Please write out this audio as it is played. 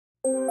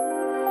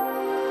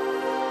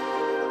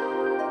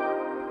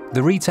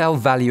The retail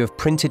value of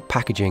printed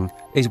packaging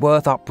is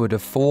worth upward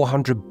of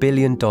 $400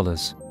 billion.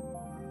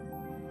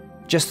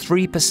 Just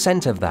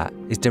 3% of that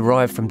is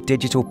derived from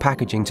digital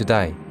packaging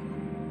today.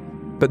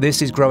 But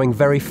this is growing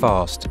very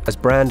fast as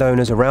brand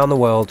owners around the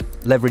world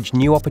leverage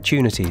new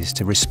opportunities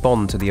to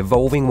respond to the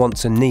evolving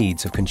wants and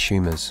needs of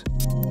consumers.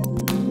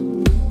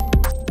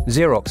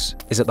 Xerox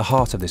is at the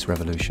heart of this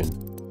revolution.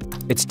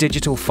 Its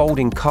digital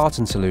folding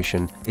carton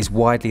solution is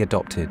widely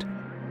adopted.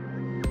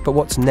 But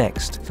what's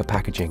next for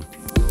packaging?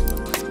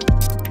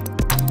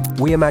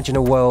 We imagine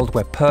a world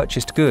where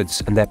purchased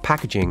goods and their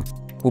packaging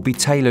will be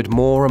tailored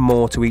more and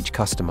more to each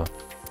customer,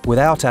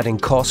 without adding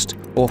cost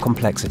or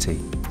complexity.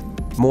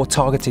 More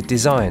targeted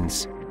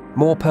designs,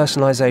 more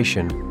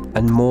personalization,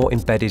 and more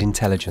embedded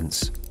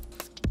intelligence.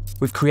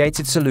 We've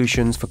created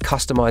solutions for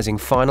customizing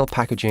final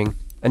packaging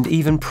and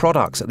even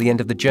products at the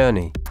end of the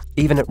journey,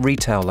 even at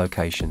retail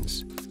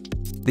locations.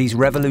 These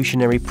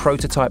revolutionary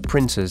prototype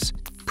printers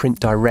print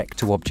direct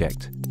to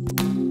object.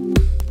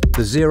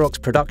 The Xerox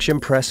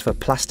production press for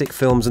plastic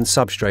films and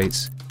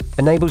substrates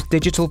enables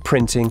digital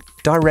printing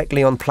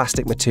directly on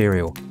plastic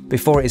material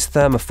before it is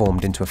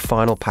thermoformed into a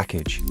final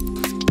package.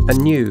 And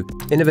new,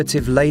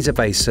 innovative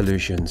laser-based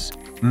solutions,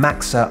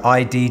 Maxa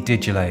ID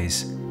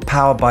Digilays,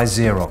 powered by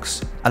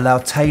Xerox, allow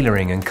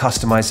tailoring and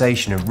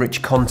customization of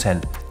rich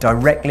content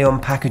directly on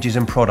packages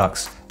and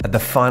products at the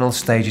final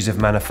stages of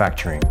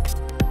manufacturing.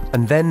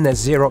 And then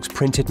there's Xerox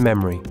printed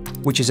memory,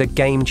 which is a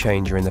game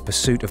changer in the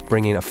pursuit of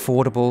bringing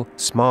affordable,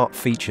 smart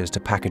features to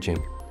packaging,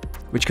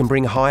 which can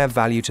bring higher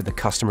value to the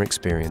customer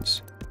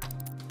experience.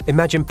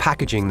 Imagine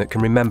packaging that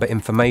can remember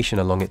information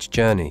along its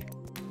journey,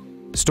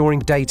 storing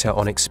data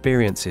on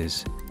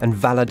experiences and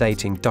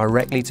validating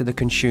directly to the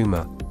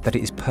consumer that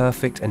it is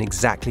perfect and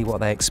exactly what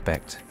they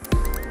expect.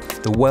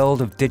 The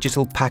world of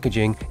digital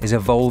packaging is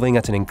evolving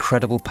at an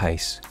incredible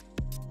pace.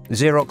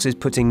 Xerox is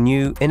putting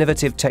new,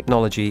 innovative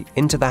technology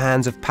into the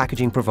hands of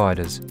packaging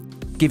providers,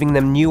 giving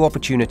them new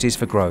opportunities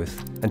for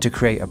growth and to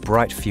create a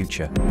bright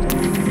future.